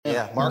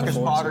Yeah, Marcus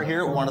Potter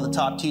here, one of the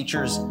top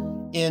teachers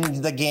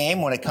in the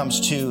game when it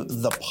comes to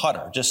the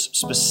putter, just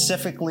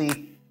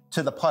specifically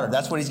to the putter.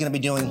 That's what he's going to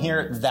be doing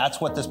here. That's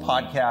what this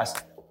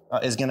podcast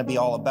is going to be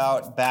all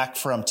about. Back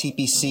from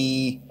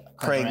TPC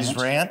Craig's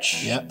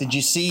Ranch. Yep. Did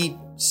you see,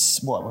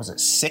 what was it,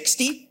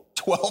 60?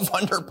 12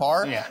 under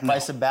par by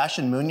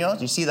Sebastian Munoz.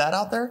 Do you see that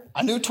out there?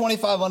 I knew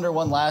 25 under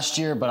won last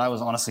year, but I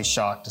was honestly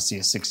shocked to see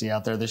a 60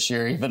 out there this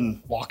year.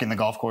 Even walking the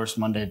golf course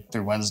Monday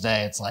through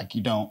Wednesday, it's like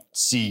you don't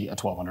see a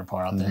 12 under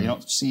par out there. You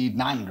don't see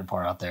 9 under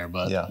par out there,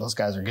 but those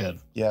guys are good.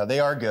 Yeah,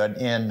 they are good,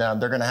 and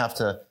they're going to have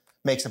to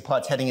make some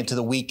putts heading into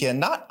the weekend.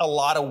 Not a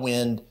lot of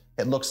wind,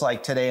 it looks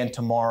like today and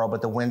tomorrow,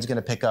 but the wind's going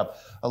to pick up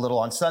a little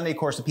on Sunday. Of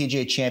course, the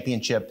PGA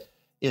Championship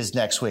is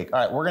next week. All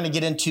right, we're going to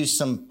get into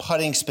some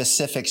putting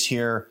specifics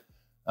here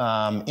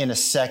in a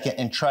second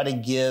and try to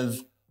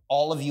give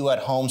all of you at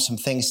home some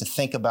things to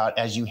think about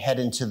as you head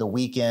into the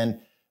weekend.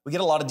 We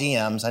get a lot of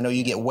DMs. I know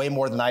you get way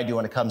more than I do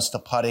when it comes to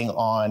putting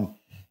on,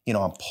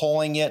 I'm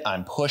pulling it,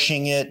 I'm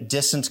pushing it,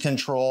 distance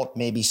control,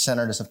 maybe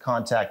centeredness of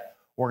contact.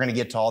 We're going to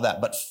get to all that.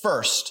 But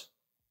first,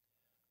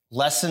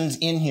 lessons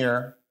in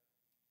here.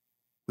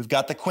 We've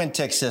got the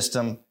Quintic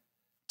system.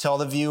 Tell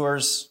the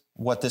viewers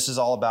what this is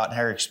all about and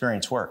how your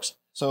experience works.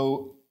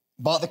 So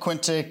bought the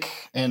Quintic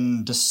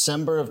in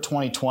December of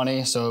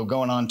 2020. So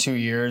going on 2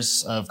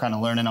 years of kind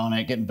of learning on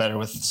it, getting better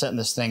with setting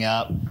this thing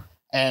up.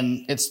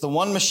 And it's the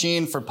one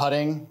machine for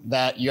putting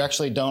that you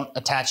actually don't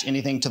attach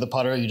anything to the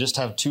putter. You just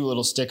have 2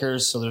 little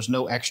stickers. So there's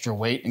no extra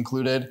weight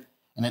included.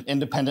 And it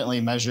independently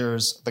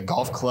measures the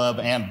golf club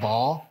and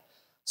ball.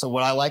 So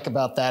what I like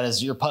about that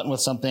is you're putting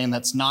with something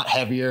that's not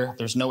heavier.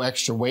 There's no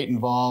extra weight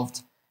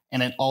involved.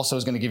 And it also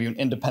is going to give you an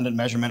independent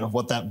measurement of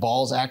what that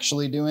ball is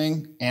actually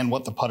doing and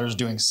what the putter is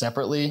doing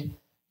separately,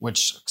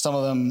 which some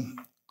of them,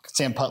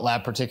 Sam Putt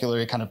Lab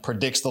particularly, kind of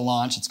predicts the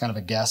launch. It's kind of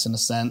a guess in a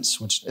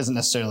sense, which isn't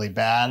necessarily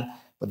bad.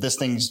 But this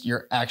thing's,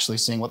 you're actually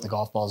seeing what the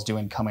golf ball is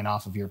doing coming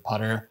off of your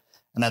putter.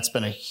 And that's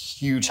been a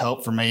huge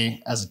help for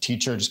me as a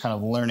teacher, just kind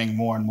of learning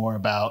more and more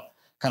about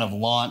kind of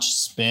launch,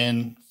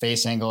 spin,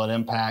 face angle at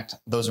impact.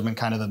 Those have been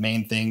kind of the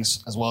main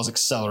things, as well as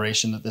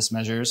acceleration that this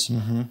measures.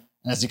 Mm-hmm.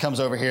 And as he comes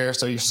over here,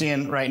 so you're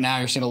seeing right now,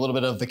 you're seeing a little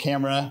bit of the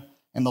camera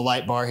and the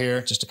light bar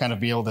here, just to kind of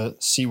be able to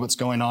see what's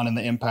going on in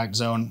the impact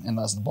zone and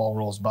as the ball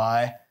rolls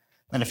by.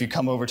 And if you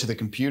come over to the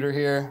computer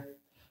here,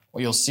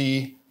 what you'll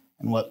see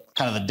and what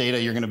kind of the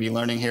data you're going to be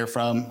learning here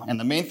from. And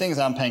the main things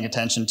I'm paying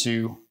attention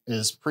to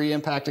is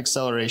pre-impact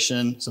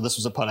acceleration. So this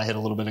was a putt I hit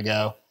a little bit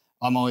ago.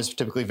 I'm always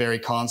typically very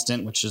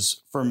constant, which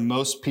is for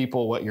most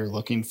people what you're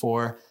looking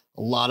for.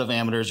 A lot of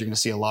amateurs, you're going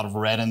to see a lot of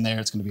red in there.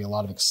 It's going to be a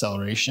lot of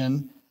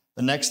acceleration.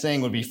 The next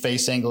thing would be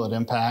face angle at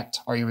impact.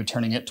 Are you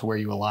returning it to where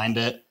you aligned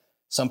it?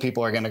 Some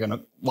people are going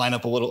to line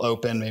up a little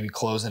open, maybe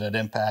close it at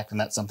impact, and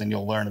that's something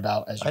you'll learn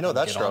about as you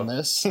get on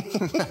this.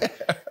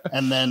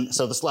 And then,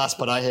 so this last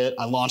putt I hit,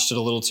 I launched it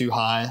a little too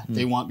high.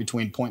 They want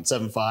between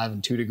 0.75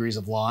 and 2 degrees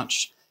of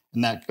launch,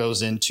 and that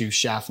goes into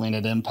shaft lean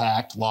at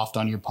impact, loft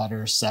on your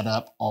putter,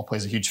 setup, all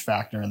plays a huge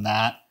factor in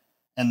that.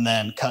 And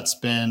then cut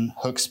spin,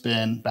 hook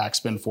spin,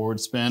 backspin, forward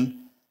spin.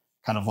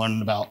 Kind of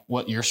learning about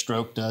what your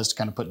stroke does to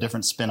kind of put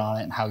different spin on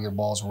it and how your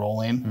ball's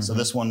rolling. Mm-hmm. So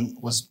this one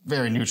was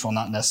very neutral,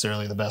 not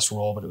necessarily the best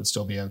roll, but it would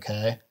still be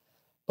okay.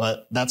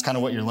 But that's kind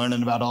of what you're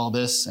learning about all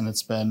this. And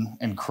it's been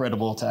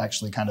incredible to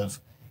actually kind of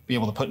be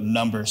able to put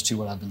numbers to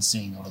what I've been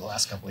seeing over the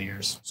last couple of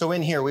years. So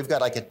in here, we've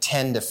got like a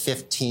 10 to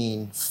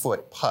 15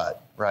 foot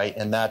putt, right?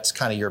 And that's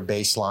kind of your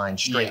baseline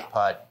straight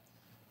putt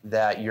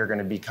that you're going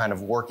to be kind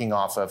of working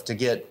off of to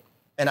get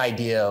an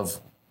idea of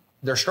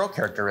their stroke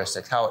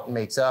characteristics, how it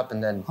makes up.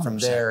 And then from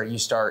 100%. There, you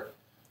start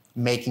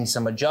making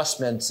some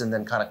adjustments and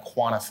then kind of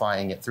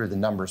quantifying it through the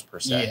numbers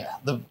per se. Yeah.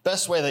 The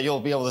best way that you'll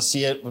be able to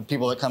see it with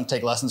people that come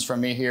take lessons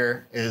from me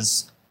here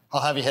is I'll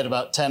have you hit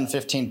about 10,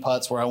 15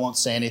 putts where I won't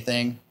say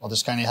anything. I'll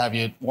just kind of have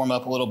you warm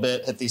up a little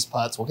bit, hit these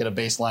putts. We'll get a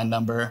baseline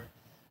number.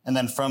 And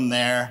then from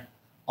there,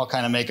 I'll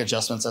kind of make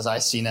adjustments as I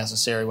see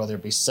necessary, whether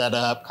it be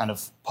setup, kind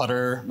of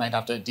putter, might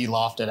have to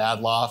de-loft it, add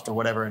loft, or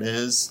whatever it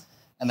is.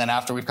 And then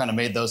after we've kind of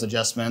made those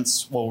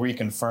adjustments, we'll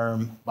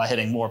reconfirm by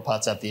hitting more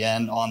putts at the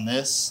end on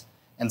this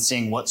and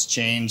seeing what's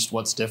changed,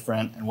 what's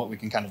different, and what we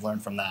can kind of learn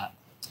from that.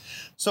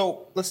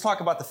 So let's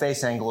talk about the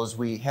face angle as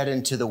we head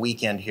into the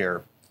weekend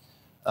here.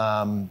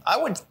 I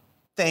would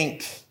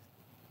think,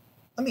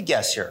 let me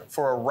guess here,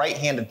 for a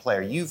right-handed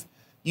player, you've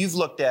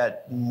looked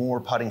at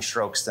more putting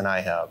strokes than I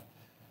have.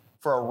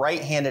 For a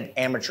right-handed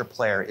amateur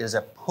player, is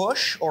a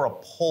push or a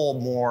pull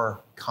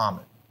more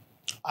common?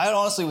 I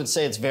honestly would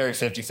say it's very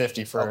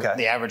 50-50 for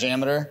the average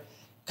amateur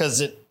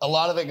because a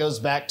lot of it goes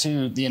back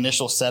to the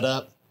initial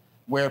setup,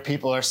 where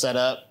people are set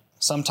up.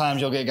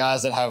 Sometimes you'll get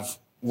guys that have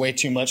way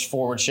too much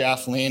forward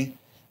shaft lean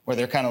where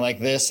they're kind of like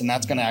this, and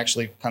that's going to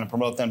actually kind of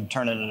promote them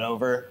turning it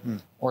over.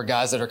 Or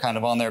guys that are kind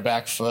of on their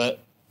back foot,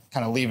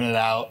 kind of leaving it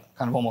out,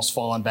 kind of almost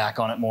falling back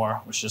on it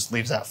more, which just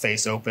leaves that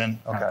face open,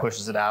 kind of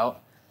pushes it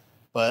out.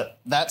 But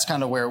that's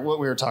kind of where what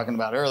we were talking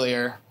about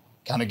earlier,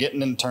 kind of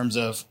getting in terms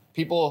of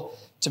people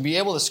to be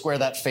able to square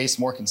that face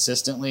more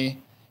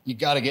consistently, you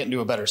got to get into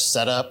a better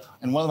setup.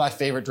 And one of my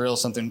favorite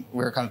drills, something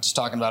we were kind of just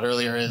talking about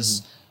earlier,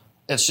 is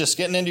it's just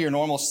getting into your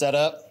normal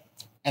setup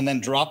and then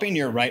dropping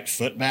your right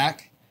foot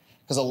back.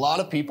 Because a lot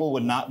of people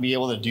would not be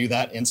able to do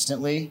that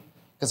instantly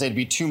because they'd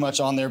be too much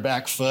on their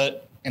back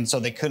foot. And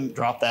so they couldn't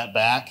drop that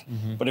back.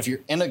 But if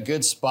you're in a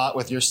good spot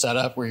with your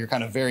setup where you're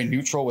kind of very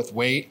neutral with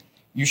weight,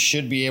 you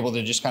should be able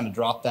to just kind of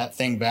drop that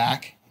thing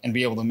back and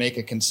be able to make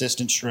a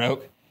consistent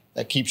stroke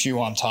that keeps you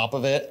on top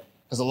of it.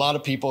 Because a lot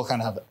of people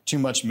kind of have too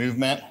much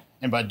movement.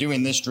 And by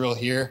doing this drill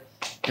here,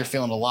 you're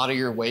feeling a lot of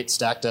your weight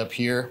stacked up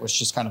here, which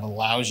just kind of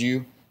allows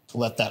you to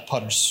let that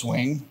putter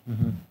swing.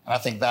 And I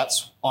think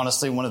that's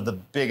honestly one of the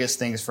biggest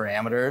things for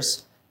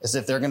amateurs is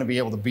if they're going to be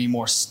able to be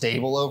more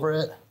stable over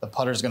it, the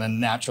putter's going to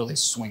naturally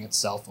swing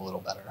itself a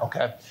little better.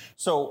 Okay.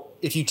 So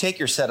if you take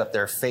your setup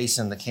there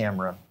facing the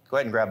camera, go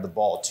ahead and grab the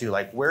ball too.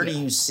 Like where do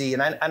you see,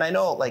 and I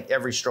know like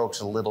every stroke's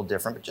a little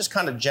different, but just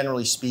kind of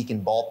generally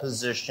speaking, ball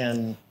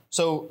position.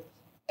 So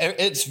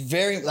it's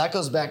that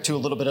goes back to a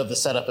little bit of the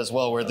setup as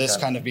well, where this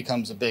kind of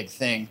becomes a big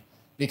thing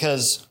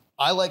because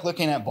I like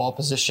looking at ball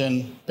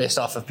position based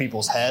off of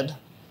people's head.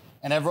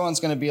 And everyone's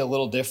going to be a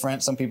little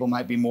different. Some people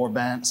might be more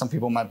bent. Some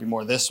people might be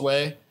more this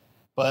way.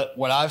 But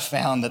what I've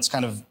found that's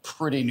kind of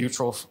pretty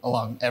neutral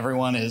along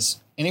everyone is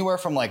anywhere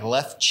from like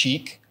left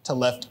cheek to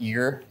left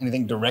ear,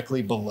 anything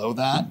directly below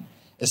that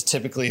is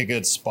typically a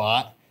good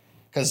spot.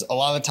 Because a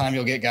lot of the time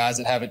you'll get guys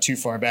that have it too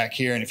far back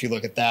here. And if you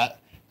look at that,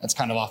 that's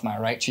kind of off my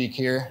right cheek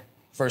here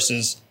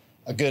versus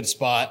a good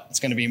spot. It's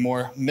going to be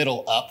more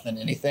middle up than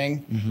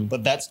anything.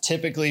 But that's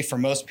typically for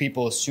most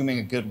people, assuming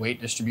a good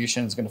weight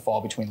distribution is going to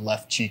fall between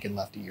left cheek and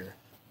left ear.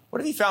 What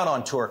have you found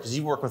on tour? Because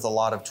you work with a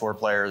lot of tour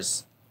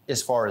players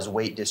as far as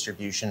weight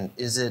distribution.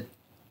 Is it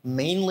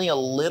mainly a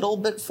little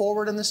bit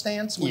forward in the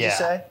stance, would you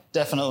say?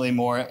 Definitely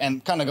more.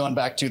 And kind of going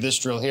back to this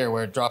drill here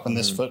where dropping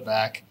this foot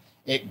back,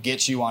 it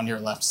gets you on your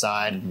left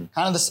side.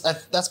 Kind of this,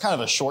 that's kind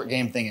of a short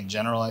game thing in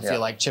general. I feel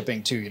like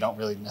chipping too, you don't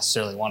really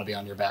necessarily want to be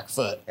on your back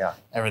foot.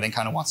 Everything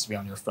kind of wants to be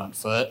on your front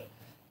foot.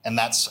 And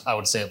that's, I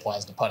would say,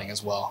 applies to putting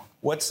as well.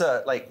 What's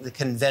like the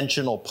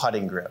conventional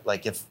putting grip?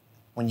 Like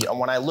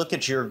when I look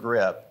at your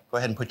grip, go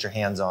ahead and put your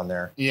hands on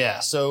there. Yeah,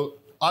 so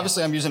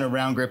obviously I'm using a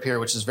round grip here,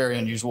 which is very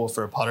unusual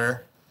for a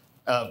putter.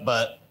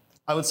 But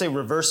I would say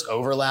reverse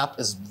overlap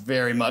is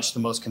very much the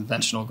most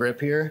conventional grip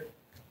here,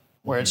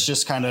 where it's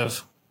just kind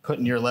of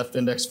putting your left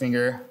index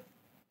finger,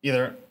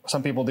 either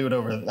some people do it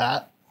over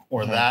that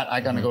or that.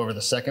 I kind of go over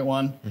the second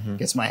one,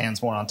 gets my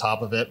hands more on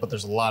top of it, but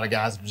there's a lot of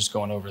guys that are just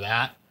going over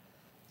that.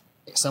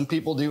 Some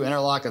people do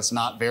interlock. It's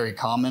not very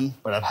common,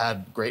 but I've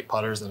had great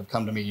putters that have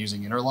come to me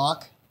using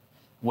interlock.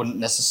 Wouldn't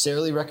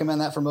necessarily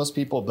recommend that for most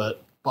people,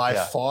 but by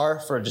far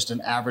for just an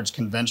average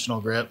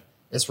conventional grip,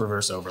 it's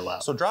reverse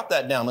overlap. So drop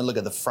that down. Let me look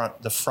at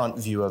the front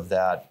view of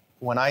that.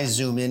 When I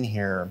zoom in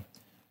here,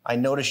 I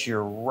notice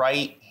your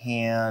right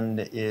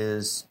hand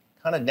is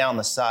kind of down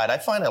the side. I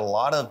find a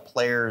lot of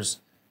players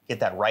get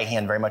that right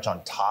hand very much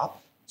on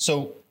top.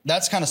 So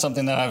that's kind of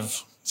something that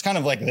it's kind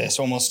of like this,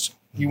 almost,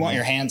 you want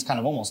your hands kind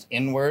of almost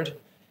inward.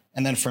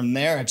 And then from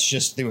there, it's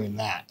just doing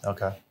that.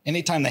 Okay.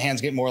 Anytime the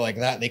hands get more like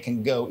that, they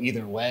can go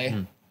either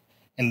way.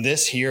 And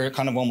this here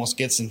kind of almost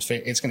gets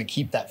it's going to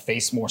keep that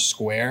face more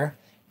square.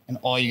 And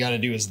all you got to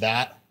do is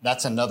that.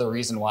 That's another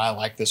reason why I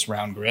like this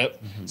round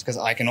grip. It's because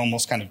I can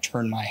almost kind of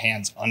turn my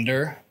hands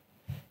under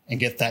and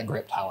get that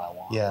grip how I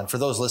want. Yeah, and for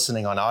those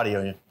listening on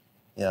audio,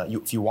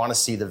 if you want to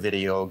see the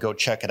video, go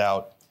check it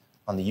out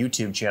on the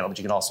YouTube channel. But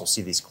you can also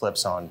see these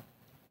clips on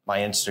my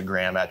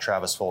Instagram at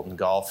Travis Fulton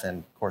Golf, and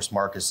of course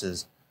Marcus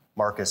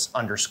 _Potters.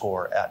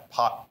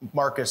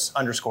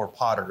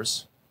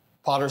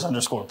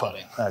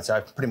 Potters_putting. I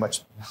pretty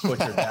much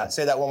butchered that.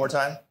 Say that one more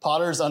time.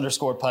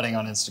 Potters_putting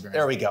on Instagram.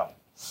 There we go.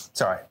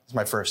 Sorry, it's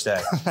my first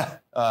day.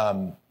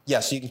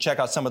 So you can check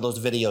out some of those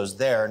videos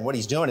there. And what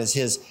he's doing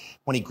is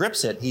when he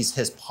grips it,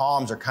 his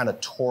palms are kind of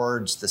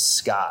towards the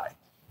sky,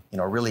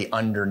 really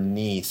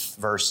underneath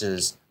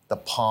versus the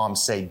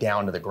palms, say,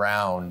 down to the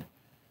ground,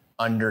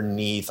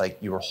 underneath, like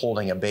you were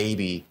holding a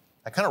baby.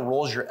 That kind of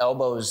rolls your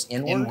elbows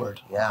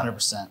inward. Yeah,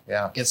 100%.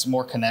 Yeah. Gets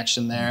more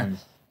connection there.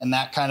 And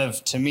that kind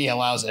of, to me,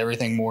 allows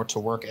everything more to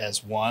work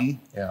as one,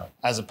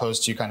 as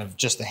opposed to kind of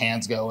just the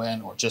hands go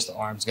in or just the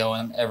arms go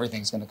in.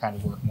 Everything's going to kind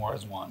of work more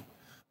as one.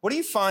 What do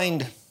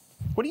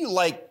you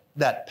like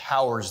that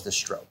powers the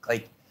stroke?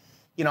 Like,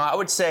 I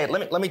would say,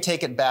 let me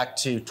take it back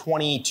to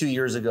 22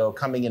 years ago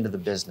coming into the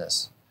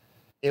business.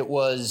 It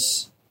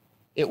was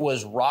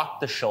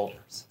rock the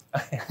shoulders,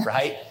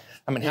 right?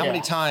 I mean, how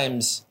many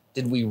times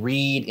did we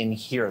read and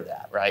hear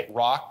that, right?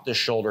 Rock the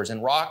shoulders.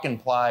 And rock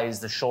implies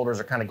the shoulders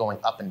are kind of going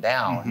up and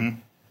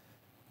down.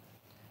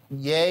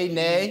 Yay,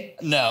 nay?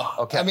 No.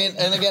 Okay. I mean,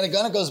 and again, it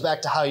kind of goes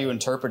back to how you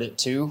interpret it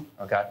too.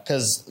 Okay.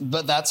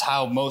 But that's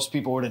how most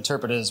people would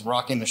interpret it, as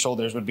rocking the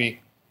shoulders would be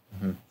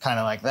kind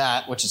of like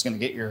that, which is going to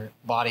get your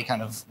body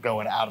kind of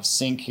going out of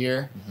sync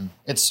here.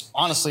 It's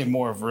honestly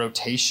more of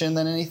rotation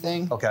than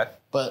anything. Okay.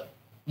 But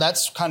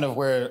that's kind of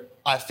where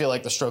I feel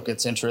like the stroke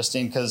gets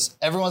interesting, because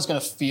everyone's going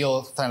to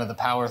feel kind of the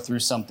power through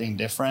something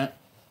different.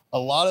 a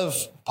lot of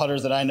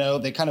putters that I know,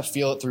 they kind of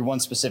feel it through one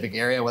specific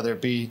area, whether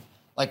it be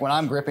like when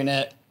I'm gripping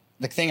it,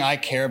 the thing I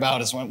care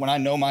about is when I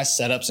know my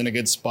setup's in a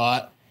good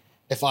spot,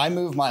 if I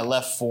move my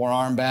left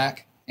forearm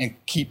back and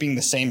keeping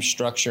the same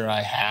structure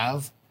I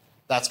have,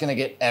 that's going to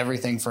get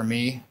everything for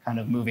me kind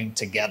of moving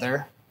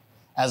together,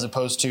 as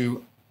opposed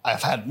to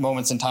I've had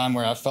moments in time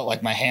where I felt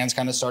like my hands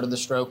kind of started the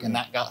stroke and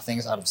that got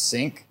things out of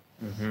sync.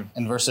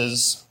 And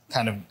versus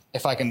kind of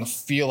if I can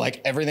feel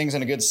like everything's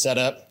in a good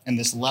setup and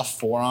this left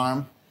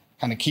forearm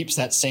kind of keeps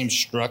that same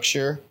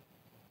structure,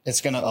 it's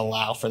going to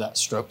allow for that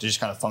stroke to just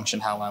kind of function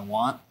how I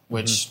want,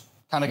 which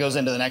kind of goes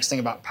into the next thing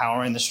about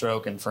powering the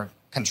stroke and for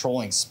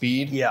controlling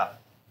speed. Yeah.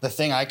 The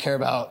thing I care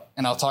about,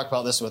 and I'll talk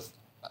about this with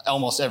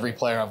almost every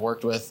player I've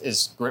worked with,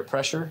 is grip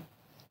pressure.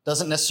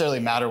 Doesn't necessarily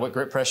matter what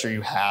grip pressure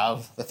you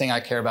have. The thing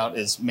I care about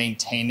is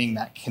maintaining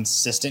that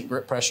consistent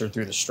grip pressure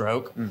through the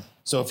stroke.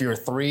 So if you're a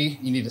 3,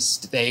 you need to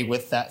stay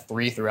with that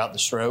 3 throughout the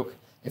stroke.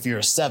 If you're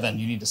a 7,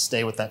 you need to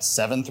stay with that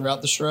 7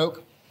 throughout the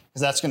stroke,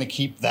 because that's going to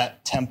keep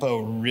that tempo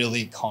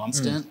really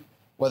constant,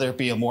 whether it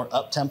be a more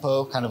up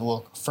tempo, kind of a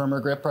little firmer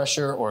grip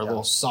pressure, or a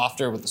little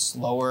softer with a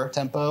slower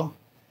tempo.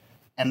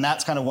 And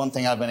that's kind of one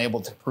thing I've been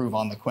able to prove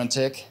on the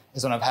Quintic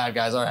is when I've had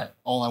guys, all right,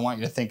 all I want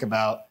you to think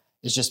about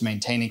is just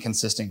maintaining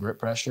consistent grip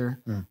pressure.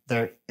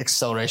 Their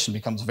acceleration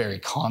becomes very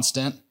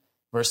constant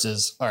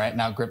versus, all right,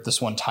 now grip this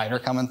one tighter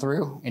coming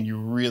through. And you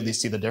really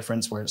see the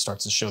difference where it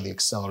starts to show the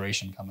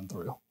acceleration coming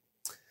through.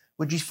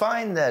 Would you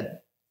find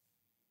that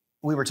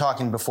we were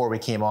talking before we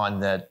came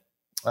on that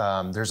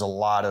there's a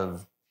lot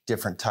of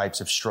different types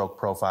of stroke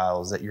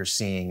profiles that you're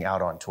seeing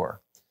out on tour?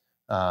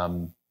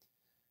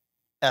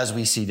 As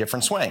we see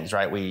different swings,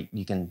 right?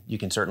 You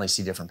can certainly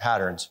see different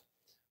patterns.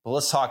 But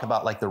let's talk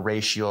about like the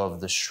ratio of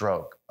the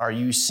stroke. Are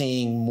you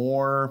seeing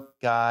more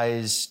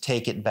guys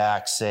take it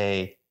back,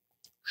 say,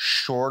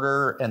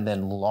 shorter and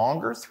then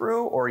longer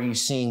through, or are you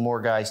seeing more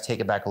guys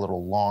take it back a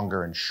little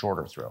longer and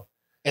shorter through?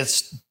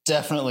 It's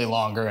definitely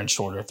longer and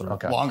shorter through.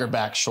 Okay. Longer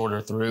back, shorter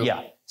through.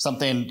 Yeah.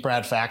 Something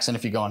Brad Faxon,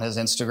 if you go on his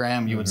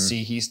Instagram, you would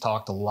see he's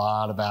talked a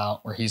lot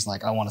about where he's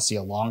like, I want to see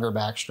a longer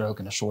backstroke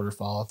and a shorter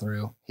follow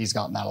through. He's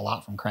gotten that a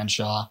lot from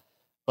Crenshaw.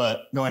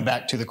 But going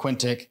back to the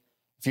Quintic,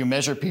 if you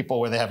measure people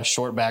where they have a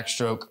short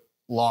backstroke,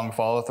 long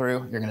follow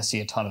through, you're going to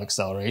see a ton of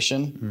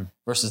acceleration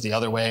versus the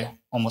other way.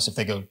 Almost if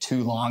they go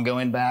too long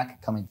going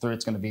back, coming through,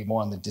 it's going to be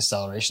more on the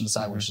deceleration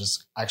side, which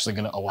is actually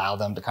going to allow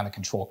them to kind of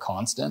control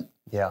constant.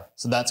 Yeah.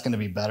 So that's going to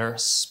be better.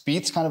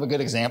 Spieth's kind of a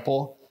good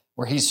example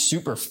where he's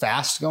super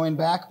fast going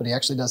back, but he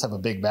actually does have a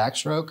big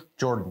backstroke.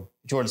 Jordan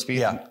Spieth.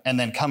 Yeah. And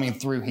then coming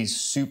through, he's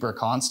super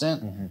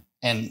constant.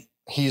 And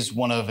he's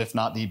one of, if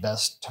not the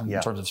best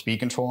in terms of speed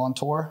control on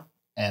tour.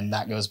 And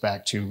that goes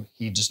back to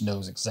he just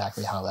knows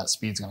exactly how that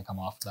speed's going to come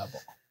off of that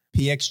ball.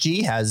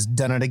 PXG has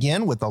done it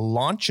again with the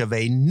launch of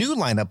a new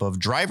lineup of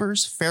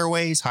drivers,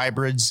 fairways,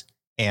 hybrids,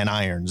 and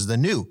irons. The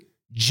new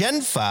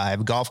Gen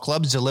 5 golf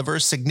clubs deliver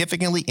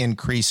significantly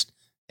increased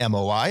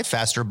MOI,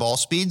 faster ball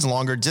speeds,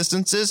 longer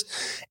distances,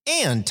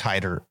 and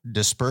tighter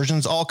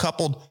dispersions, all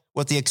coupled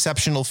with the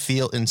exceptional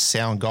feel and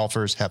sound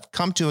golfers have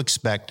come to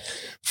expect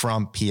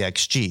from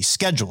PXG.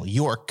 Schedule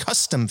your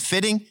custom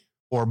fitting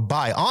or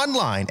buy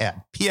online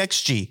at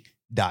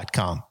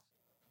pxg.com.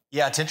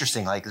 Yeah, it's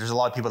interesting. Like, there's a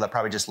lot of people that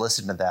probably just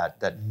listen to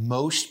that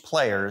most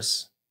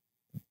players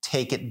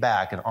take it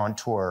back and on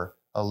tour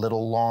a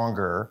little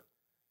longer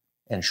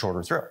and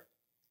shorter through,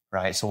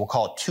 right? So we'll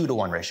call it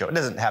 2-to-1 ratio. It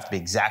doesn't have to be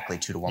exactly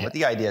 2-to-1, but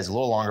the idea is a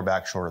little longer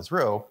back, shorter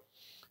through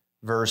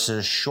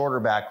versus shorter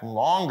back,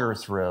 longer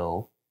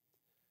through.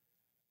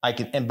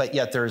 But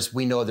yet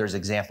we know there's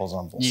examples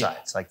on both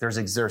sides. Like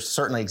there's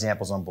certainly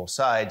examples on both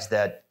sides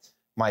that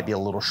might be a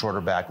little shorter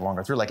back,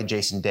 longer through, like a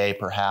Jason Day,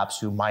 perhaps,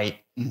 who might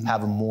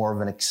have more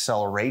of an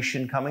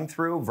acceleration coming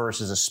through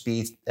versus a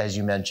Spieth, as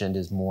you mentioned,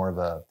 is more of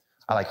a,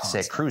 I like to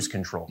say, cruise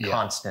control,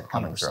 constant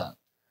coming 100%. Through.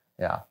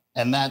 Yeah.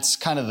 And that's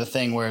kind of the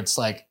thing where it's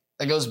like,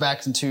 it goes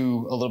back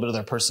into a little bit of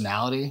their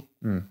personality.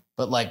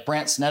 But like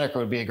Brandt Snedeker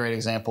would be a great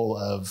example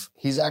of,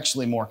 he's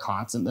actually more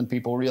constant than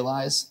people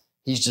realize.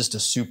 He's just a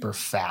super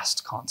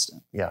fast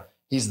constant. Yeah.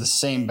 He's the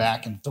same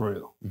back and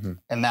through.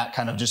 And that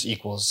kind of just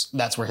equals,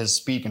 that's where his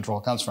speed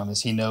control comes from,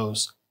 is he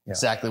knows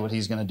exactly what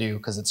he's going to do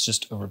because it's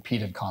just a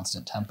repeated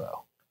constant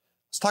tempo.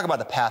 Let's talk about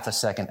the path a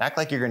second. Act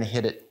like you're going to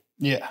hit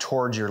it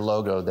towards your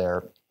logo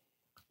there.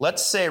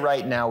 Let's say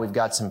right now we've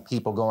got some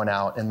people going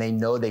out and they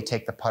know they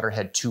take the putter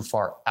head too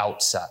far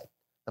outside.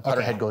 The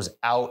putter head goes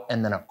out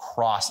and then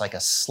across like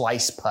a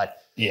slice putt.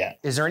 Yeah.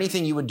 Is there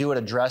anything you would do at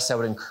a dress that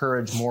would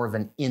encourage more of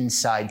an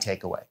inside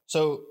takeaway?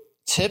 So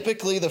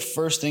typically the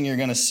first thing you're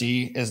going to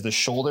see is the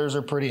shoulders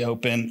are pretty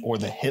open or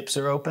the hips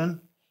are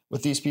open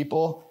with these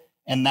people.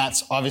 And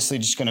that's obviously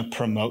just going to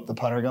promote the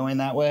putter going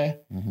that way.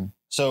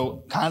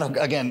 So kind of,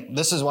 again,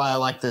 this is why I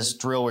like this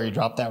drill where you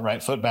drop that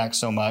right foot back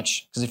so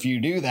much. Because if you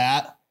do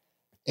that,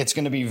 it's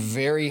going to be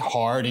very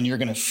hard and you're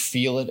going to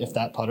feel it if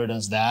that putter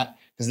does that.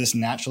 Because this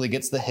naturally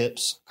gets the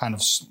hips kind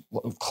of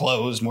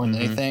closed more than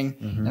anything.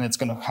 And it's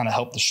going to kind of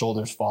help the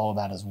shoulders follow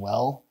that as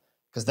well.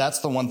 because that's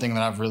the one thing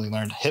that I've really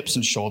learned. Hips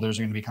and shoulders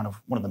are going to be kind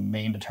of one of the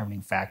main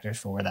determining factors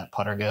for where that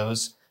putter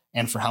goes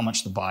and for how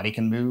much the body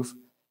can move.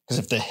 Because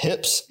if the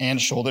hips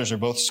and shoulders are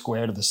both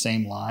square to the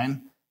same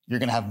line, you're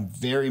going to have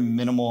very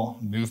minimal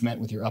movement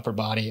with your upper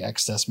body,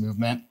 excess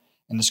movement,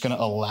 and it's going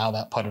to allow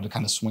that putter to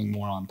kind of swing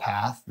more on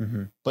path.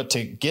 But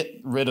to get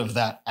rid of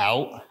that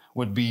out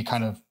would be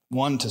kind of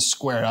one, to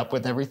square up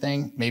with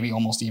everything, maybe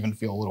almost even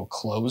feel a little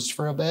closed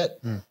for a bit.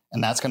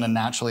 And that's going to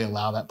naturally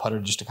allow that putter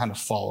just to kind of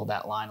follow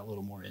that line a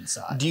little more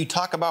inside. Do you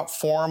talk about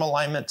forearm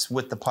alignments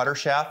with the putter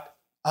shaft?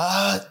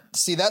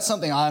 See, that's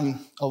something I'm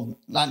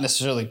not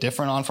necessarily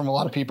different on from a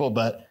lot of people,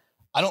 but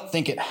I don't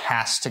think it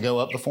has to go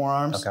up the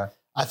forearms. Okay.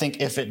 I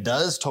think if it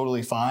does,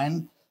 totally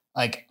fine.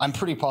 Like, I'm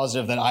pretty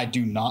positive that I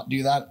do not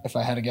do that if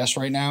I had to guess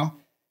right now.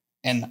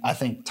 And I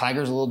think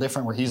Tiger's a little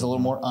different where he's a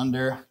little more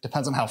under.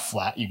 Depends on how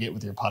flat you get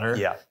with your putter.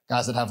 Yeah.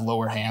 Guys that have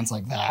lower hands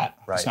like that,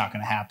 it's not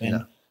going to happen.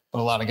 Yeah. But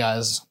a lot of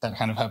guys that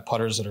kind of have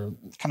putters that are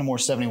kind of more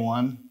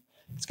 71,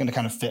 it's going to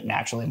kind of fit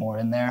naturally more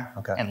in there.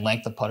 Okay. And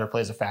length of putter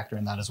plays a factor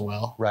in that as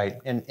well. Right.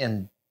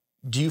 And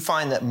do you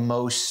find that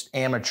most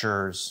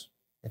amateurs,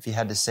 if you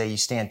had to say you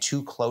stand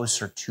too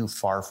close or too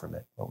far from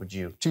it, what would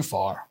you? Too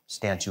far.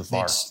 Stand too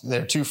far.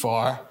 They're too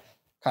far.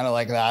 Kind of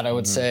like that, I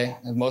would say.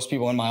 And most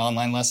people in my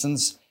online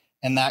lessons.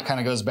 And that kind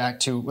of goes back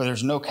to where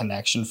there's no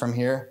connection from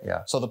here.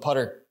 Yeah. So the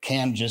putter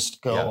can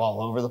just go all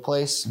over the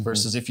place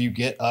versus if you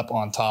get up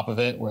on top of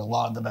it where a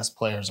lot of the best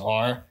players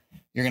are,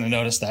 you're going to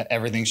notice that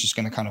everything's just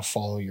going to kind of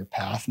follow your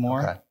path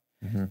more. Okay.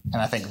 And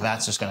I think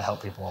that's just going to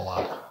help people a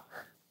lot.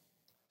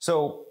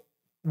 So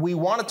we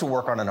wanted to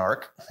work on an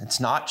arc. It's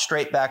not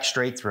straight back,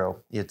 straight through.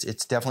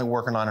 It's definitely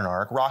working on an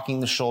arc. Rocking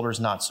the shoulders,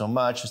 not so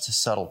much. It's a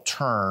subtle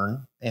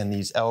turn. And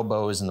these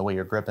elbows and the way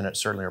you're gripping it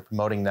certainly are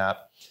promoting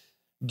that.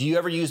 Do you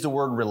ever use the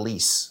word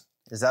release?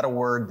 Is that a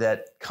word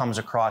that comes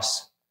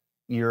across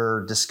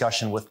your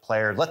discussion with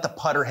players? Let the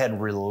putter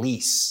head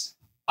release.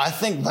 I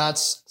think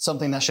that's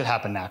something that should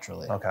happen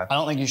naturally. Okay. I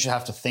don't think you should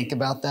have to think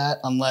about that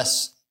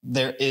unless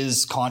there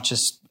is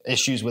conscious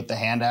issues with the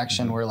hand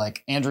action where,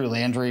 like, Andrew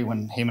Landry,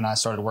 when him and I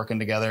started working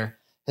together,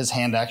 his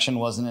hand action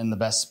wasn't in the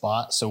best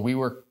spot. So we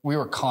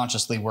were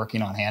consciously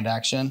working on hand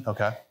action.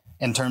 Okay.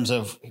 In terms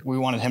of, we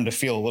wanted him to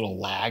feel a little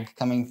lag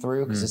coming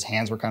through because his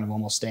hands were kind of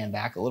almost staying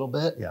back a little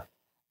bit. Yeah.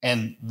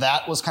 And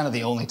that was kind of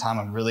the only time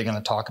I'm really going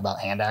to talk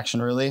about hand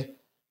action, really.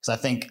 Because I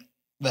think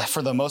that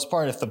for the most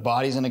part, if the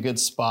body's in a good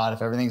spot,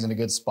 if everything's in a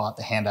good spot,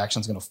 the hand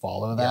action's going to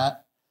follow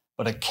that.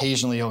 But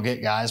occasionally you'll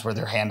get guys where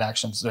their hands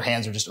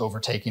are just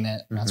overtaking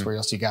it. And that's where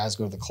you'll see guys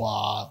go to the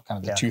claw, kind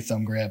of the two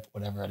thumb grip,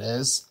 whatever it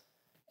is.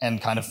 And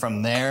kind of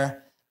from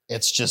there,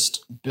 it's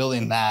just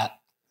building that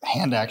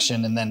hand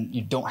action, and then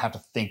you don't have to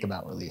think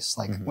about release.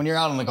 Like when you're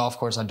out on the golf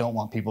course, I don't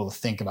want people to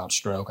think about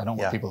stroke. I don't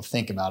want people to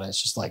think about it.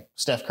 It's just like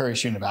Steph Curry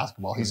shooting a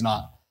basketball. He's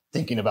not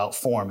thinking about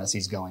form as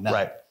he's going up.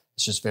 Right.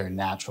 It's just very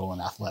natural and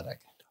athletic.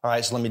 All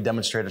right, so let me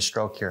demonstrate a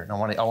stroke here. And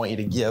I want you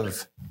to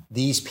give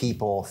these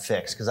people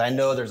fix, because I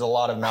know there's a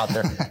lot of them out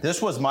there.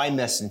 This was my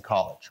miss in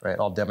college, right?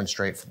 I'll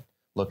demonstrate from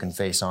looking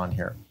face on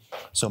here.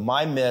 So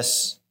my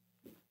miss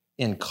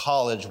in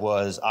college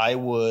was I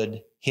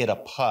would hit a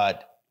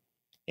putt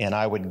and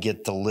I would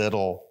get the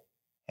little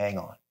hang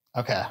on.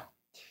 Okay.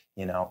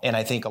 You know, and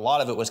I think a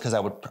lot of it was because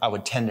I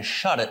would tend to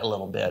shut it a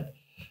little bit,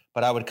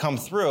 but I would come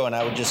through and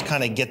I would just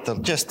kind of get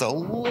just a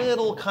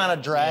little kind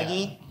of draggy.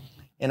 Yeah.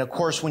 And of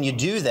course, when you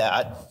do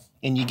that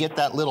and you get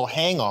that little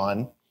hang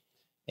on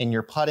and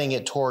you're putting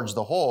it towards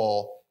the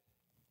hole,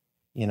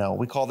 you know,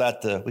 we call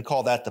that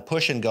the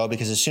push and go,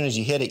 because as soon as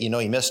you hit it, you know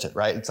you missed it,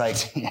 right? It's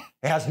like it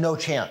has no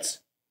chance.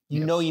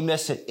 You know you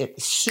missed it.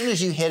 As soon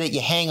as you hit it, you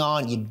hang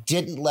on. You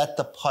didn't let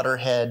the putter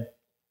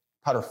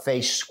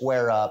face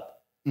square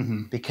up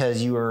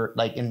because you were,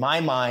 like, in my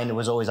mind, I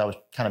was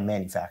kind of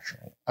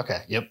manufacturing.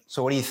 Okay, yep.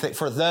 So what do you think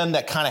for them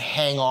that kind of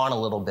hang on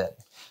a little bit?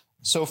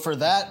 So for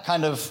that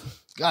kind of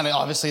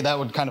obviously that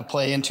would kind of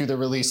play into the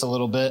release a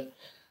little bit.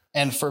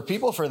 And for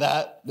people for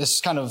that, this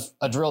is kind of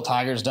a drill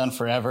Tiger's done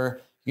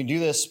forever. You can do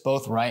this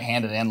both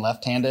right-handed and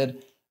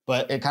left-handed.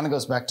 But it kind of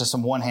goes back to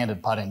some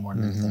one-handed putting more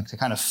than anything, to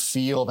kind of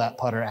feel that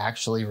putter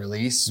actually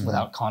release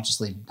without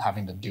consciously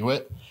having to do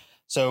it.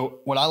 So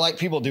what I like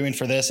people doing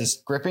for this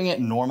is gripping it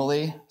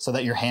normally so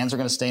that your hands are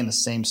going to stay in the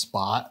same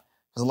spot.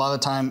 Because a lot of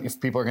the time, if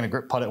people are going to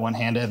grip putt it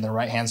one-handed and their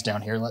right hand's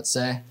down here, let's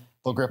say,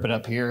 they'll grip it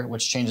up here,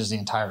 which changes the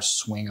entire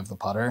swing of the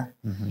putter.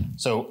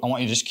 So I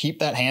want you to just keep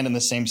that hand in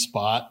the same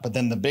spot. But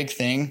then the big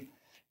thing,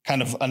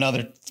 kind of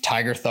another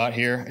Tiger thought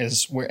here,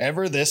 is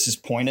wherever this is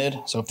pointed.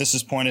 So if this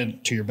is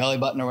pointed to your belly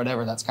button or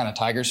whatever, that's kind of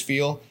Tiger's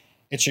feel.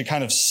 It should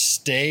kind of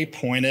stay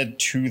pointed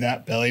to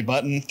that belly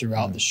button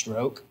throughout the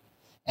stroke.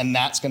 And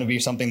that's going to be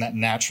something that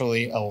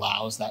naturally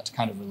allows that to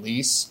kind of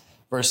release,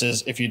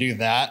 versus if you do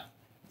that,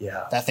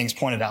 that thing's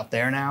pointed out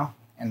there now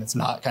and it's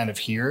not kind of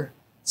here.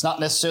 It's not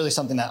necessarily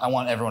something that I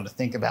want everyone to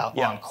think about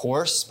on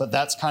course, but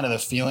that's kind of the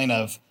feeling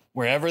of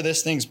wherever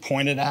this thing's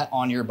pointed at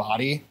on your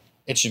body,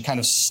 it should kind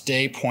of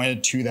stay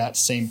pointed to that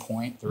same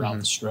point throughout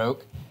the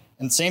stroke.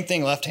 And same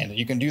thing left-handed.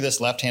 You can do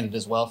this left-handed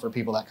as well for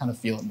people that kind of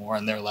feel it more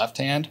in their left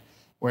hand.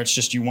 where it's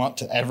just you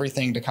want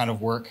everything to kind of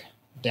work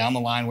down the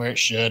line where it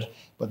should,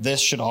 but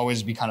this should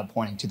always be kind of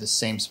pointing to the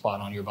same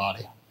spot on your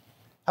body.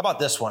 How about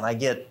this one? I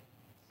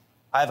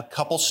have a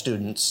couple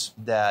students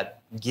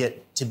that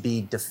get to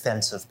be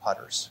defensive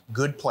putters,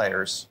 good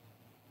players,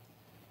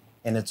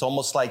 and it's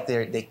almost like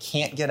they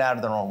can't get out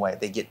of their own way.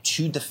 They get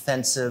too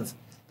defensive.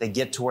 They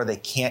get to where they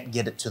can't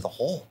get it to the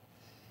hole.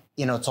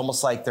 You know, it's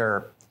almost like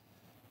they're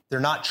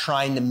not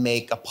trying to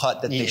make a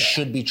putt that they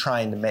should be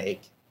trying to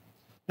make.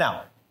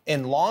 Now,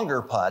 in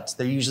longer putts,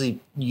 they usually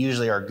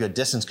are good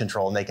distance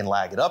control and they can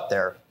lag it up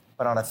there.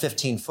 But on a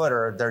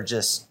 15-footer,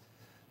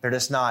 they're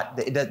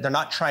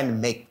not trying to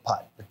make the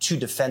putt. They're too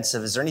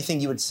defensive. Is there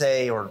anything you would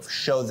say or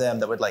show them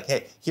that would like,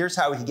 hey, here's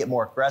how we can get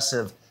more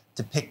aggressive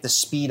to pick the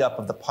speed up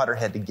of the putter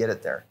head to get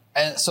it there?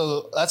 And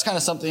so that's kind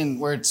of something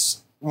where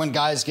it's when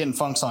guys get in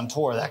funks on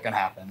tour, that can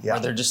happen. Yeah.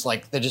 Where they're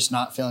just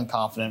not feeling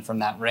confident from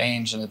that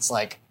range, and it's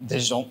like they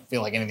just don't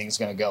feel like anything's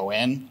going to go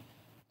in.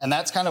 And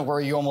that's kind of where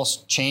you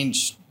almost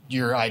change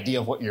your idea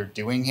of what you're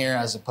doing here,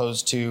 as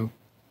opposed to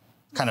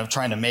kind of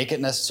trying to make it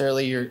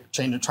necessarily. You're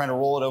trying to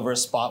roll it over a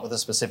spot with a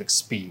specific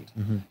speed.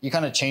 Mm-hmm. You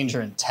kind of change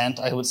your intent,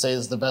 I would say,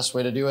 is the best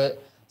way to do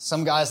it.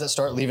 Some guys that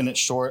start leaving it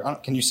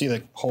short, can you see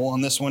the hole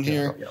on this one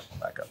here? Yeah,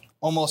 back up.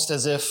 Almost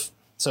as if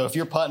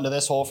you're putting to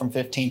this hole from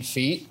 15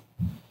 feet,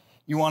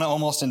 you want to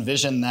almost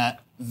envision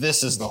that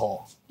this is the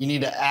hole. You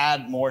need to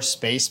add more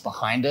space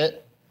behind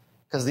it,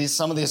 because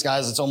some of these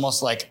guys, it's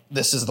almost like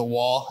this is the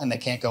wall and they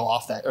can't go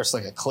off that, or it's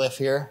like a cliff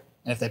here.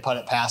 And if they putt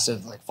it past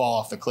it, like fall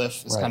off the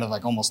cliff, it's kind of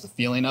like almost the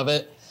feeling of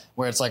it,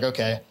 where it's like,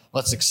 okay,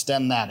 let's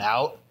extend that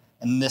out.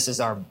 And this is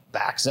our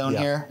back zone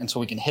here. And so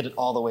we can hit it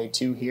all the way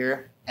to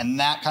here. And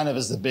that kind of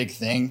is the big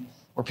thing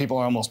where people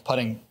are almost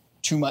putting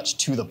too much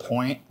to the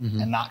point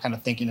and not kind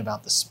of thinking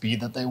about the speed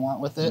that they want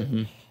with it.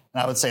 Mm-hmm.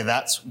 And I would say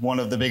that's one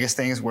of the biggest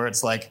things, where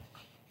it's like,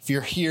 if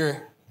you're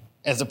here,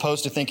 as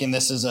opposed to thinking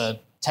this is a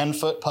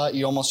 10-foot putt,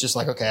 you almost just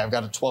like, okay, I've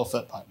got a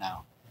 12-foot putt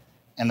now.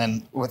 And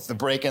then with the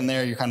break in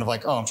there, you're kind of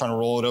like, oh, I'm trying to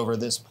roll it over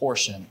this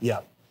portion.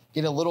 Yeah.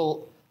 Get a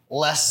little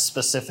less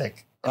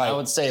specific. And I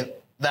would say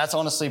that's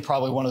honestly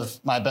probably one of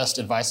my best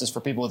advices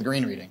for people with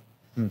green reading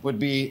would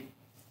be,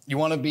 you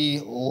want to be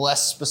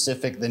less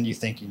specific than you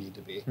think you need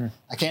to be.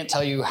 I can't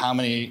tell you how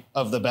many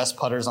of the best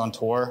putters on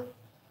tour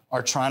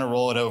are trying to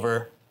roll it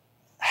over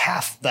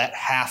half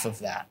of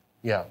that.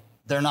 Yeah.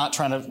 They're not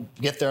trying to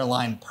get their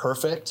line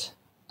perfect.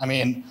 I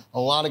mean, a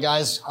lot of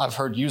guys I've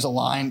heard use a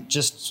line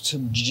just to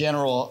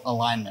general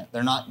alignment.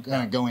 They're not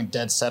going to go in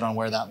dead set on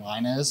where that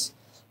line is.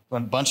 But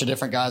a bunch of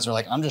different guys are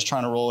like, I'm just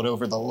trying to roll it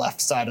over the left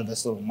side of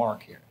this little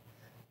mark here.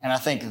 And I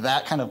think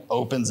that kind of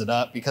opens it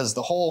up, because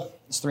the hole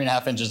is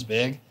 3.5 inches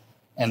big.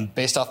 And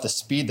based off the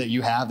speed that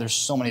you have, there's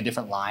so many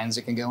different lines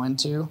it can go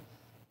into.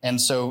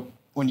 And so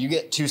when you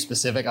get too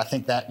specific, I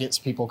think that gets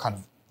people kind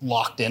of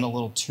locked in a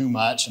little too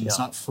much, and it's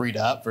not freed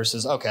up,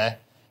 versus, okay,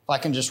 if I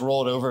can just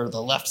roll it over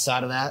the left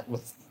side of that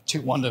with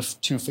 1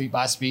 to 2 feet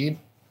by speed,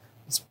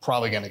 it's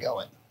probably going to go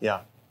in.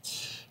 Yeah.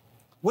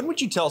 When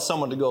would you tell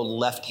someone to go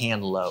left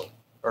hand low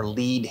or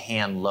lead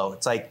hand low?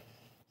 It's like,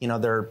 you know,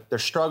 they're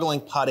struggling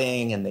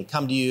putting and they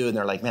come to you and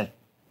they're like, man,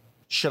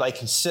 should I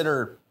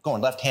consider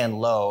going left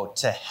hand low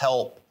to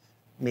help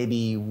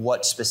maybe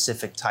what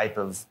specific type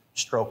of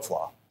stroke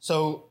flaw?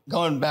 So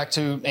going back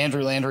to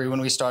Andrew Landry, when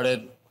we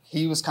started,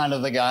 he was kind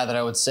of the guy that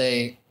I would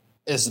say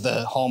is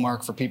the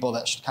hallmark for people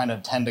that should kind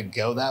of tend to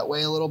go that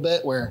way a little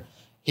bit, where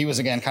he was,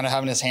 again, kind of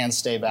having his hands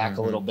stay back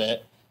a little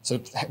bit.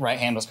 So right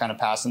hand was kind of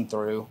passing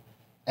through.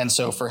 And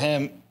so for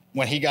him,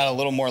 when he got a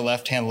little more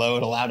left hand low,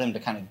 it allowed him to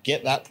kind of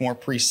get that more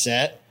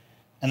preset.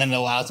 And then it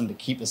allows him to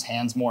keep his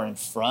hands more in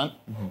front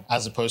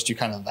as opposed to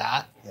kind of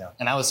that. Yeah.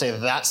 And I would say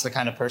that's the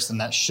kind of person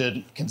that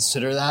should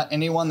consider that.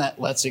 Anyone that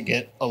lets it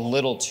get a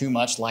little too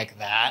much like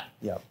that,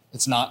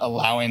 it's not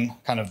allowing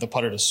kind of the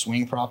putter to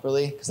swing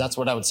properly. Because that's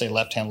what I would say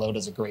left hand low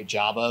does a great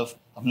job of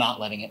not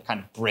letting it kind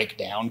of break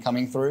down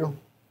coming through.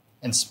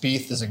 And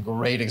Spieth is a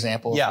great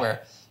example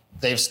where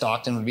Dave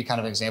Stockton would be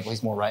kind of an example.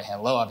 He's more right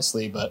hand low,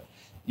 obviously, but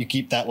you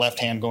keep that left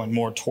hand going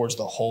more towards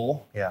the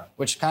hole,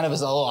 which kind of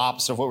is a little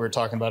opposite of what we were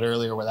talking about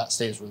earlier, where that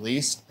stays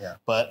released. Yeah.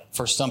 But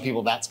for some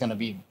people, that's going to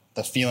be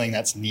the feeling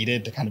that's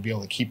needed to kind of be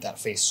able to keep that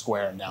face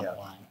square and down the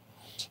line.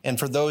 And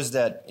for those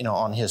that, you know,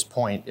 on his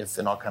point,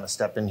 and I'll kind of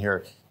step in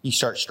here, you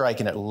start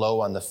striking it low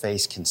on the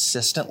face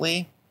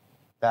consistently,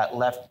 that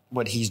left,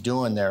 what he's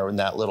doing there and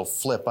that little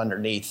flip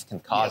underneath can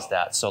cause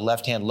that. So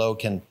left hand low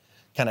can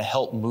kind of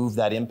help move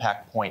that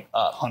impact point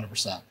up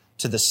 100%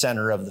 to the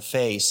center of the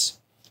face,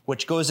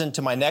 which goes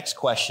into my next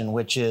question,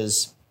 which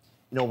is,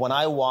 you know, when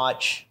I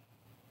watch,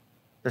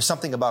 there's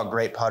something about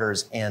great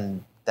putters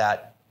and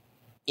that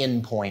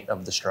end point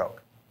of the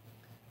stroke,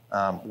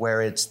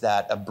 where it's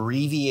that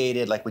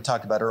abbreviated, like we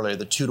talked about earlier,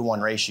 the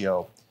 2-to-1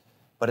 ratio,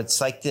 but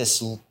it's like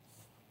this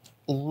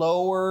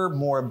lower,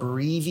 more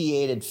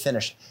abbreviated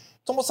finish.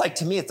 It's almost like,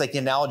 to me, it's like the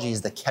analogy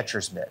is the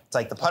catcher's mitt. It's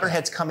like the putter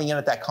head's coming in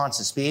at that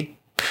constant speed,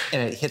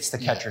 and it hits the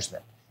catcher's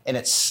mitt, and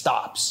it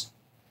stops,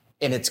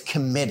 and it's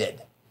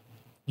committed.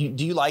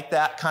 Do you like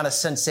that kind of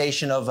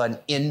sensation of an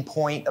end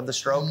point of the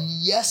stroke?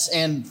 Yes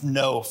and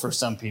no for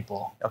some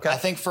people. Okay. I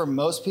think for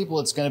most people,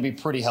 it's going to be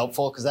pretty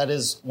helpful because that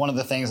is one of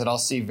the things that I'll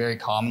see very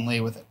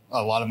commonly with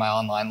a lot of my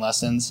online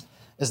lessons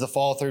is the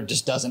follow through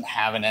just doesn't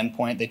have an end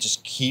point. They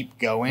just keep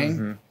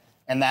going.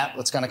 And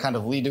that's going to kind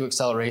of lead to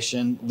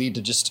acceleration, lead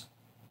to just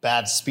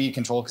bad speed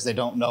control because they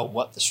don't know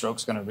what the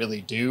stroke's going to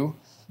really do.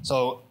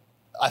 So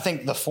I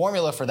think the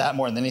formula for that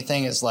more than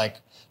anything is like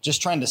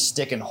just trying to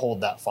stick and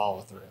hold that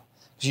follow through.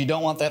 Because you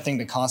don't want that thing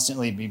to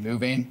constantly be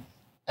moving.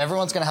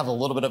 Everyone's going to have a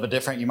little bit of a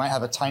different, you might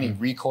have a tiny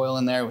recoil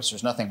in there, which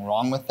there's nothing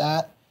wrong with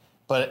that.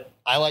 But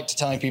I like to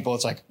telling people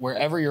it's like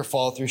wherever your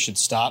follow through should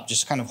stop,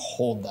 just kind of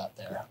hold that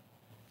there.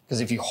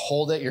 Because if you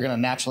hold it, you're going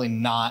to naturally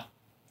not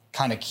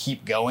kind of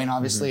keep going.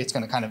 Obviously, it's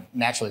going to kind of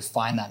naturally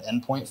find that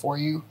endpoint for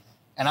you.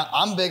 And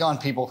I'm big on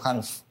people kind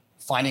of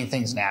finding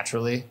things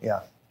naturally. Yeah.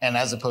 And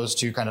as opposed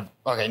to kind of,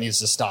 okay, it needs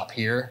to stop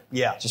here.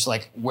 Yeah. Just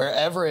like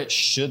wherever it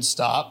should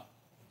stop,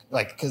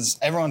 like, because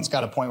everyone's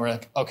got a point where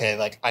like, okay,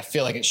 like I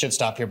feel like it should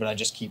stop here, but I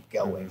just keep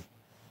going.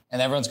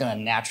 And everyone's going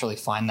to naturally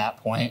find that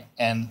point.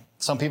 And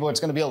some people, it's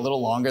going to be a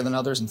little longer than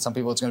others. And some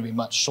people, it's going to be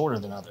much shorter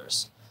than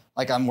others.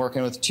 Like I'm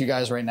working with two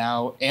guys right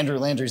now. Andrew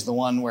Landry's the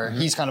one where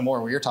he's kind of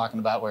more what you're talking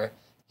about, where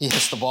he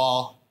hits the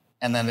ball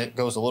and then it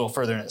goes a little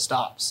further and it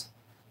stops.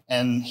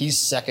 And he's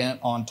second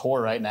on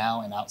tour right now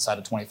and outside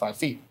of 25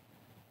 feet.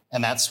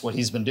 And that's what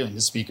he's been doing.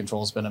 His speed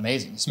control has been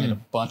amazing. He's made a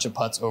bunch of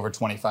putts over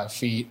 25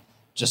 feet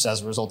just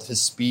as a result of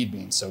his speed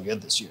being so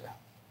good this year.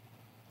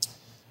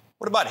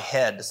 What about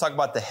head? Let's talk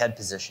about the head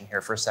position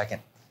here for a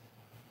second.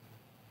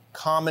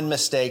 Common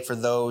mistake for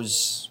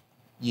those,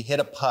 you hit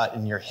a putt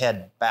and your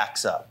head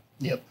backs up.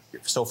 Yep.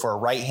 So for a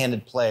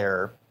right-handed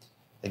player,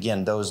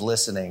 again, those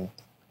listening,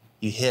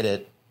 you hit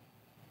it,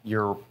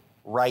 your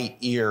right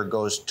ear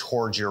goes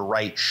towards your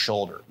right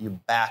shoulder. You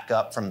back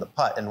up from the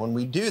putt. And when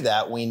we do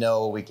that, we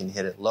know we can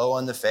hit it low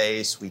on the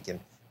face, we can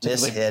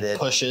mishit it,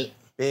 push it,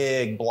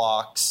 big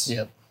blocks.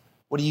 Yep.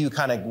 What do you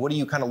kind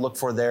of look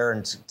for there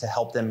and to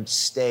help them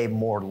stay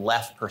more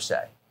left per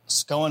se?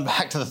 It's going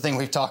back to the thing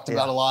we've talked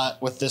about a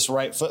lot with this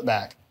right foot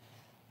back.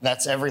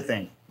 That's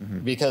everything.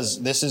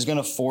 Because this is going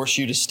to force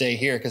you to stay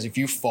here. Because if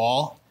you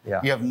fall,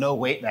 you have no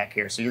weight back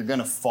here. So you're going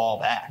to fall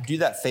back. Do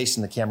that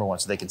facing the camera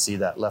once so they can see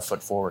that left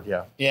foot forward.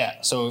 Yeah.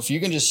 Yeah. So if you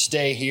can just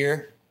stay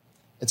here,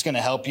 it's going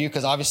to help you.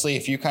 Because obviously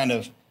if you kind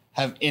of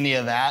have any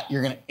of that,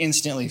 you're going to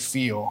instantly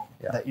feel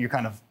that you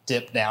kind of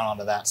dip down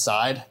onto that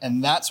side.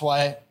 And that's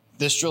why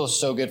this drill is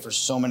so good for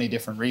so many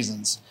different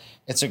reasons.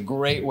 It's a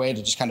great way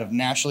to just kind of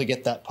naturally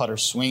get that putter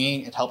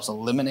swinging. It helps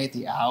eliminate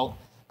the out.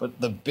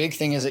 But the big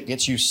thing is it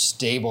gets you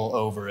stable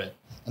over it.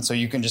 And so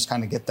you can just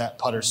kind of get that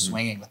putter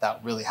swinging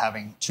without really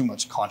having too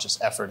much conscious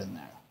effort in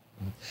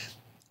there.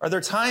 Are there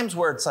times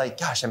where it's like,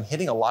 gosh, I'm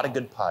hitting a lot of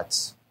good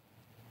putts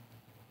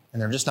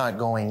and they're just not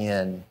going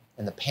in,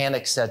 and the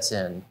panic sets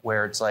in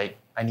where it's like,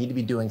 I need to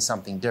be doing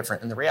something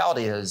different. And the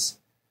reality is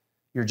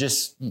you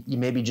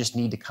maybe just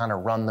need to kind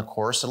of run the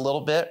course a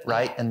little bit,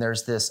 right? And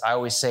there's this, I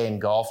always say in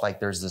golf, like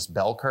there's this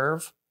bell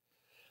curve.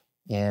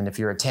 And if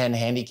you're a 10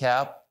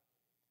 handicap,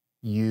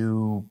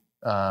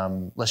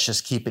 let's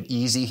just keep it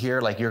easy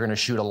here. Like you're going to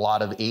shoot a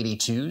lot of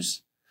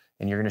 82s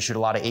and you're going to shoot a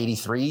lot of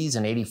 83s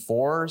and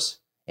 84s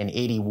and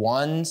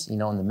 81s. You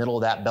know, in the middle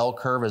of that bell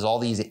curve is all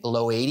these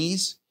low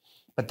 80s.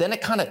 But then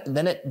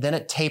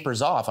it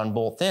tapers off on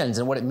both ends.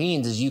 And what it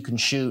means is you can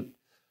shoot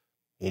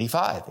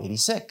 85,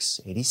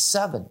 86,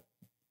 87,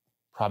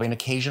 probably an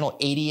occasional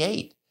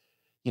 88.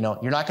 You know,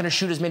 you're not going to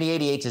shoot as many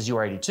 88s as you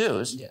are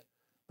 82s. Yeah.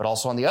 But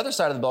also on the other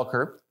side of the bell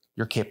curve,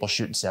 you're capable of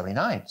shooting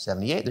 79,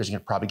 78. There's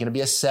probably going to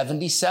be a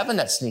 77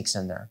 that sneaks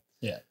in there.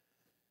 Yeah.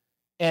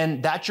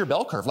 And that's your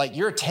bell curve. Like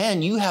you're a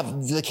 10, you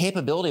have the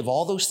capability of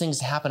all those things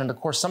to happen. And of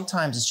course,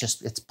 sometimes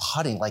it's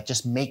putting, like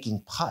just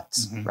making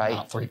putts, right?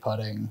 Not free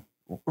putting.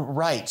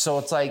 Right. So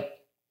it's like,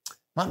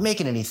 I'm not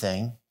making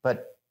anything,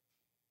 but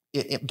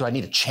do I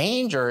need to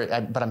change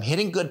but I'm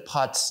hitting good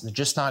putts. They're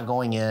just not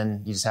going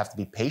in. You just have to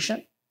be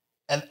patient.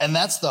 And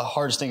that's the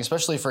hardest thing,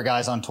 especially for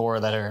guys on tour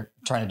that are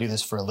trying to do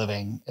this for a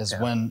living, is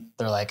when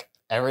they're like,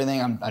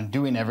 I'm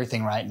doing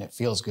everything right and it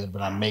feels good,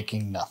 but I'm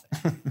making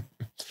nothing.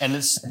 And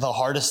it's the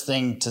hardest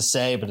thing to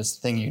say, but it's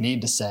the thing you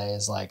need to say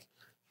is like,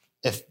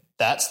 if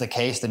that's the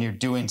case, then you're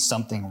doing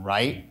something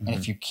right. And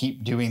if you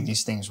keep doing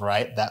these things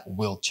right, that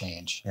will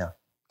change. Yeah.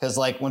 Because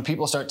like when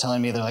people start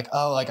telling me, they're like,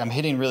 oh, like I'm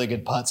hitting really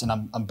good putts and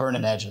I'm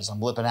burning edges,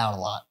 I'm lipping out a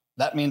lot.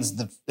 That means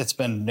that it's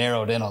been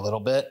narrowed in a little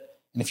bit.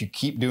 And if you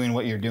keep doing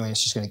what you're doing,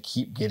 it's just going to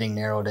keep getting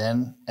narrowed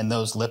in. And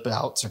those lip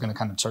outs are going to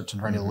kind of start to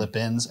turn into lip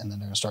ins, and then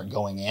they're going to start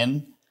going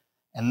in.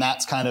 And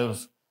that's kind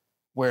of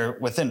where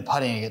within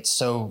putting, it gets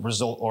so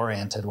result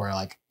oriented where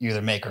like you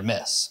either make or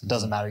miss. It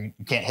doesn't matter.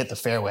 You can't hit the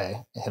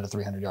fairway and hit a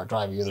 300-yard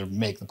drive. You either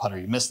make the putt or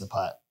you miss the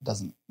putt.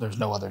 There's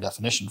no other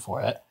definition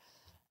for it.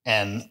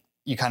 And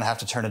you kind of have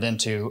to turn it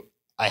into,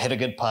 I hit a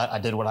good putt. I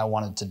did what I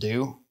wanted to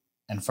do.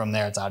 And from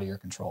there, it's out of your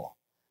control.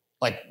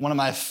 Like one of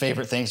my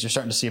favorite things, you're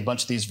starting to see a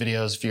bunch of these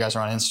videos, if you guys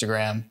are on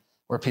Instagram,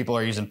 where people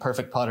are using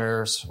perfect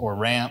putters or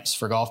ramps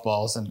for golf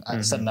balls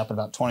and setting up at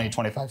about 20,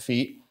 25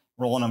 feet,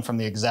 rolling them from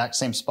the exact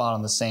same spot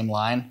on the same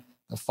line,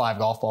 the 5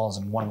 golf balls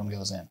and one of them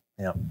goes in.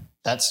 Yeah.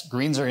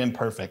 Greens are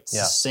imperfect. It's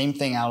the same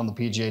thing out on the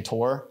PGA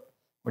Tour,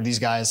 where these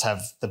guys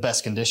have the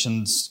best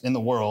conditions in the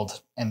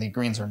world, and the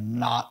greens are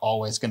not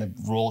always going to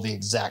roll the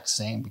exact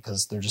same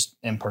because they're just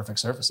imperfect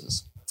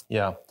surfaces.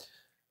 Yeah.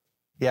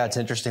 Yeah, it's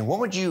interesting.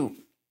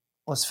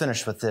 Let's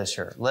finish with this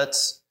here.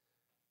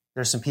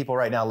 There's some people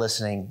right now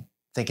listening,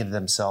 thinking to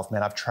themselves,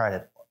 man, I've tried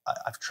it.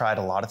 I've tried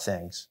a lot of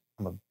things.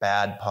 I'm a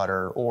bad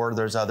putter, or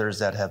there's others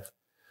that have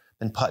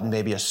been putting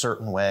maybe a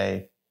certain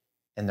way,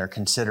 and they're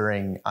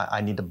considering,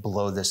 I need to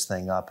blow this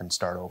thing up and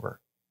start over.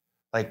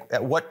 Like,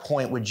 at what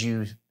point would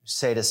you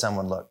say to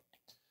someone, look,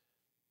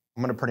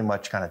 I'm going to pretty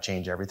much kind of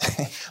change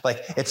everything.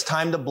 Like, it's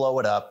time to blow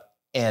it up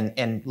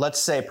and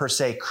let's say, per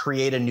se,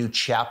 create a new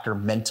chapter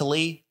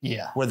mentally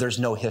where there's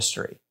no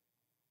history.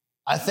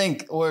 I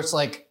think where it's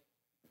like,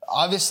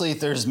 obviously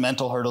there's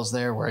mental hurdles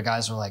there where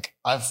guys are like,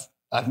 I've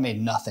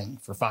made nothing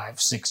for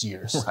 5-6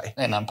 years, right,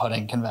 and I'm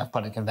putting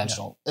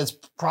conventional. Yeah. It's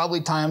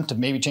probably time to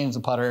maybe change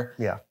the putter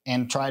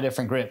and try a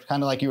different grip,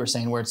 kind of like you were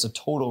saying, where it's a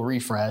total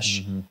refresh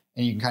and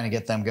you can kind of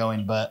get them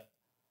going. But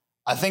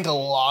I think a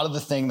lot of the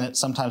thing that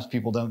sometimes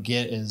people don't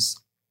get is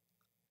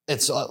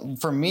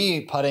for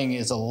me, putting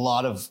is a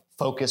lot of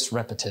focused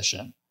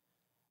repetition.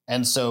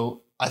 And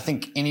so I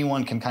think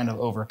anyone can kind of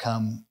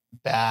overcome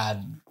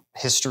bad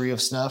history of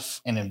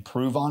stuff and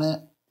improve on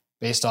it,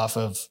 based off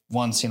of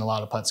seeing a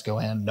lot of putts go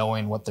in,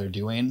 knowing what they're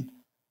doing.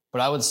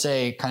 But I would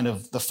say kind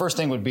of the first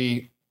thing would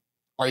be,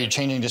 are you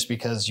changing just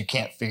because you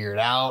can't figure it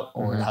out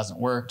or it hasn't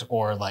worked,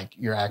 or like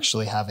you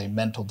actually have a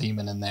mental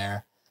demon in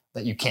there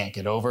that you can't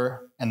get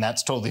over? And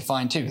that's totally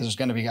fine too, because there's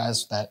going to be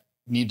guys that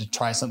need to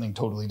try something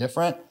totally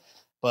different.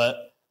 But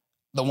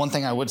the one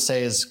thing I would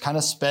say is kind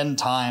of spend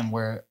some time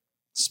where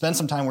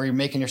you're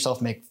making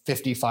yourself make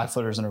 55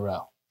 footers in a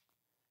row.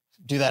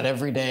 Do that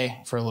every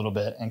day for a little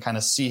bit and kind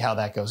of see how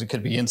that goes. It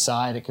could be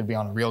inside, it could be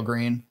on a real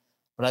green.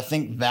 But I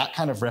think that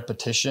kind of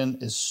repetition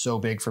is so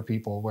big for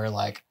people, where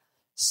like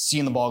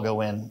seeing the ball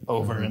go in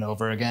over and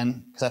over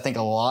again. Because I think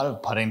a lot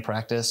of putting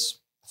practice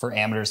for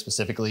amateurs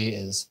specifically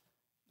is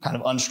kind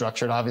of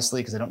unstructured,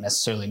 obviously, because they don't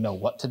necessarily know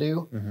what to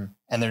do.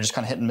 And they're just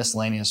kind of hitting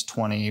miscellaneous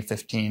 20,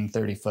 15,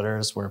 30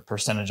 footers, where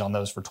percentage on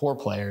those for tour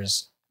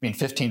players,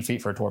 15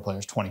 feet for a tour player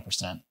is 20%.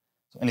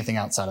 So anything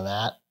outside of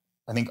that,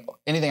 I think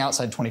anything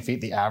outside 20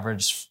 feet, the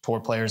average tour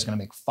player is going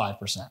to make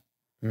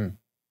 5%.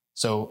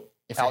 So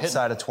if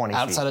outside of 20 feet,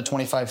 outside of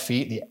 25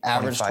 feet, the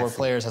average tour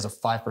players has a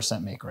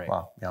 5% make rate.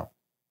 Wow. Yeah.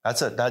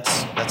 That's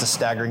a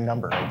staggering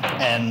number.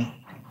 And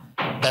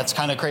that's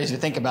kind of crazy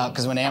to think about,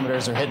 because when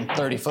amateurs are hitting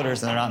 30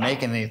 footers and they're not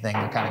making anything,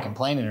 they're kind of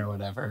complaining or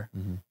whatever.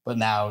 But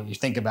now you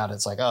think about it,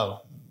 it's like,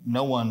 oh,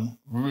 no one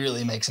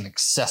really makes an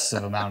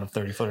excessive amount of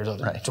 30 footers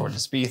other than Jordan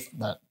Spieth.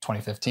 That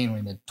 2015,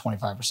 we made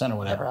 25% or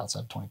whatever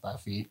outside 25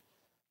 feet.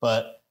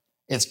 But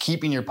it's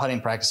keeping your putting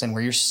practice in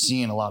where you're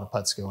seeing a lot of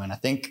putts go in. I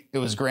think it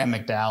was Graham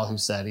McDowell who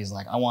said, he's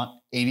like, I want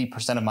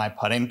 80% of my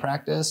putting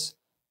practice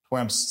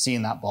where I'm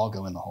seeing that ball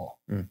go in the hole.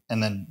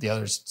 And then the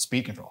other's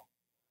speed control.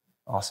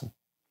 Awesome.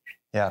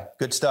 Yeah,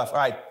 good stuff. All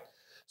right.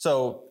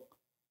 So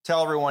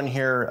tell everyone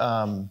here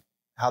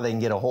how they can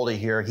get a hold of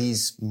you here.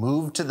 He's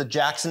moved to the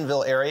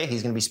Jacksonville area.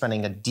 He's going to be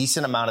spending a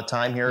decent amount of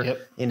time here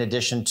in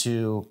addition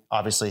to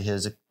obviously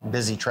his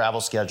busy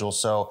travel schedule.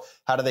 So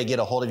how do they get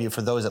a hold of you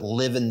for those that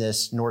live in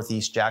this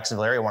Northeast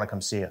Jacksonville area and want to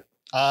come see you?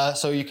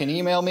 So you can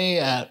email me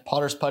at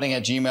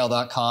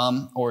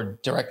pottersputting@gmail.com or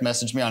direct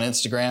message me on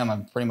Instagram.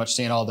 I'm pretty much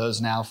seeing all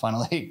those now.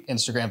 Finally,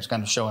 Instagram's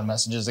kind of showing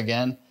messages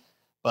again.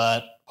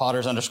 But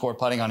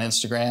Potters_putting on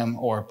Instagram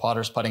or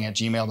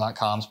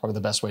pottersputting@gmail.com is probably the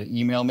best way to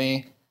email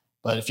me.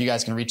 But if you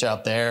guys can reach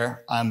out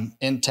there, I'm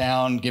in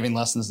town giving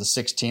lessons the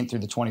 16th through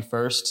the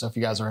 21st. So if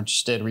you guys are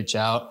interested, reach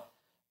out.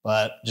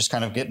 But just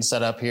kind of getting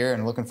set up here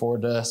and looking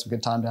forward to some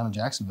good time down in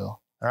Jacksonville.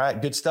 All right.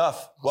 Good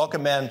stuff.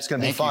 Welcome, man. It's going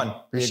to be fun.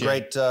 Be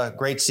a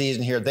great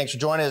season here. Thanks for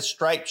joining us.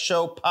 Stripe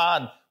Show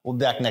Pod. We'll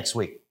be back next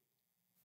week.